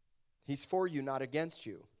 He's for you, not against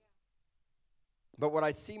you. But what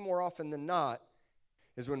I see more often than not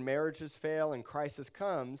is when marriages fail and crisis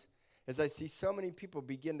comes, is I see so many people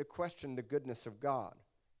begin to question the goodness of God.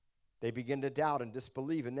 They begin to doubt and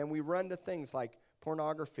disbelieve. And then we run to things like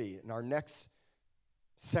pornography and our next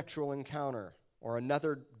sexual encounter, or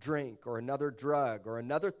another drink, or another drug, or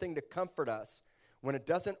another thing to comfort us when it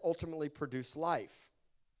doesn't ultimately produce life.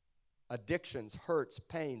 Addictions, hurts,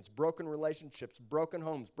 pains, broken relationships, broken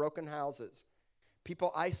homes, broken houses.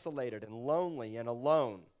 People isolated and lonely and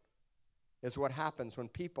alone is what happens when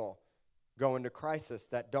people go into crisis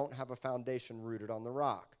that don't have a foundation rooted on the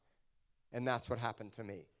rock. And that's what happened to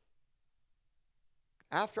me.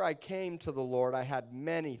 After I came to the Lord, I had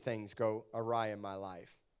many things go awry in my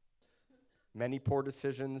life. Many poor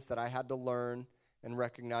decisions that I had to learn and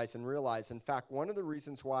recognize and realize. In fact, one of the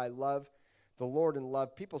reasons why I love the Lord and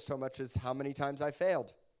love people so much is how many times I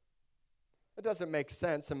failed. It doesn't make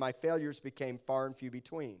sense, and my failures became far and few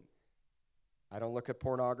between. I don't look at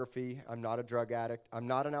pornography. I'm not a drug addict. I'm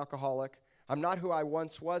not an alcoholic. I'm not who I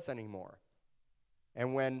once was anymore.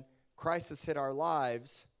 And when crisis hit our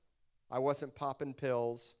lives, I wasn't popping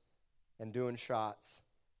pills and doing shots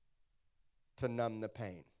to numb the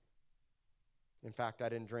pain. In fact, I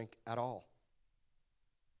didn't drink at all.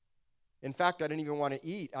 In fact, I didn't even want to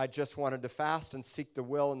eat. I just wanted to fast and seek the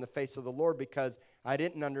will in the face of the Lord because I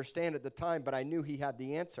didn't understand at the time, but I knew he had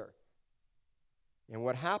the answer. And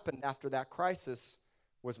what happened after that crisis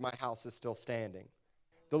was my house is still standing.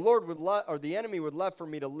 The Lord would love, or the enemy would love for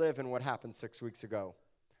me to live in what happened 6 weeks ago,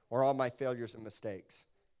 or all my failures and mistakes.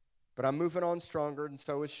 But I'm moving on stronger, and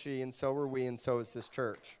so is she, and so are we, and so is this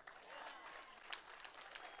church.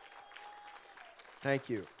 Thank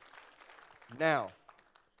you. Now,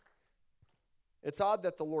 it's odd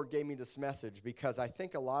that the Lord gave me this message because I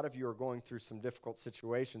think a lot of you are going through some difficult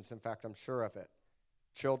situations. In fact, I'm sure of it.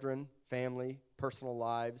 Children, family, personal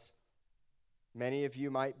lives. Many of you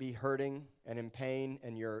might be hurting and in pain,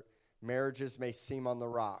 and your marriages may seem on the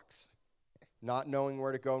rocks, not knowing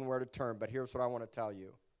where to go and where to turn. But here's what I want to tell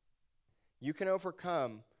you. You can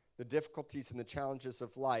overcome the difficulties and the challenges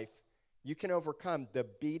of life. You can overcome the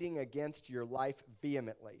beating against your life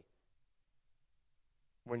vehemently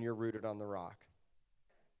when you're rooted on the rock.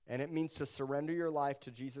 And it means to surrender your life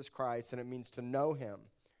to Jesus Christ, and it means to know him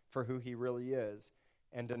for who he really is,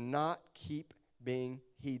 and to not keep being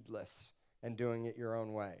heedless and doing it your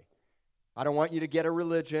own way. I don't want you to get a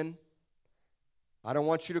religion. I don't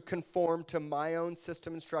want you to conform to my own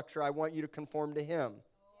system and structure. I want you to conform to him.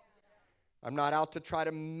 I'm not out to try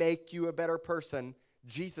to make you a better person.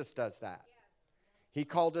 Jesus does that. He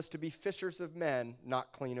called us to be fishers of men,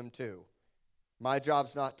 not clean them too. My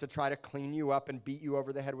job's not to try to clean you up and beat you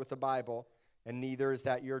over the head with the Bible, and neither is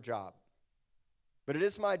that your job. But it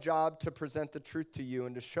is my job to present the truth to you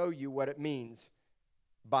and to show you what it means.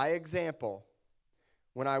 By example,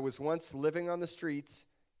 when I was once living on the streets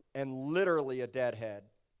and literally a deadhead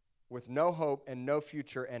with no hope and no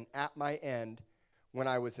future and at my end, when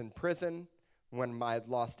I was in prison, when I had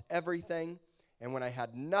lost everything, and when I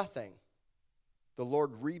had nothing, the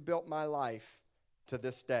Lord rebuilt my life to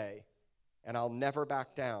this day. And I'll never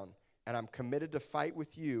back down. And I'm committed to fight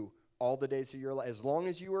with you all the days of your life. As long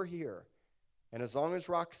as you are here, and as long as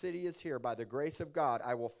Rock City is here, by the grace of God,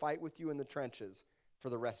 I will fight with you in the trenches for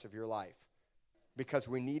the rest of your life. Because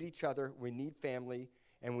we need each other, we need family,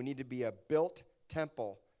 and we need to be a built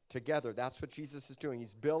temple together. That's what Jesus is doing.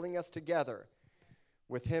 He's building us together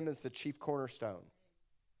with him as the chief cornerstone.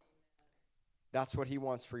 That's what he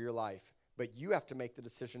wants for your life. But you have to make the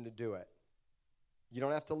decision to do it. You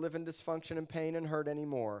don't have to live in dysfunction and pain and hurt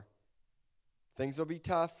anymore. Things will be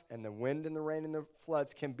tough, and the wind and the rain and the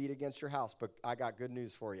floods can beat against your house. But I got good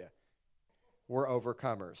news for you. We're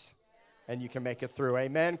overcomers, and you can make it through.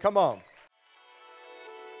 Amen? Come on.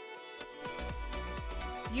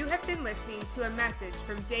 You have been listening to a message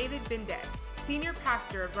from David Bindet, Senior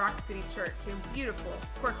Pastor of Rock City Church in beautiful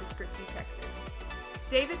Corpus Christi, Texas.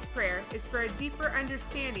 David's prayer is for a deeper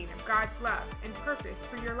understanding of God's love and purpose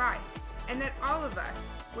for your life, and that all of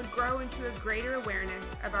us would grow into a greater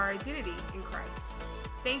awareness of our identity in Christ.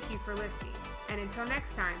 Thank you for listening, and until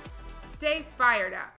next time, stay fired up.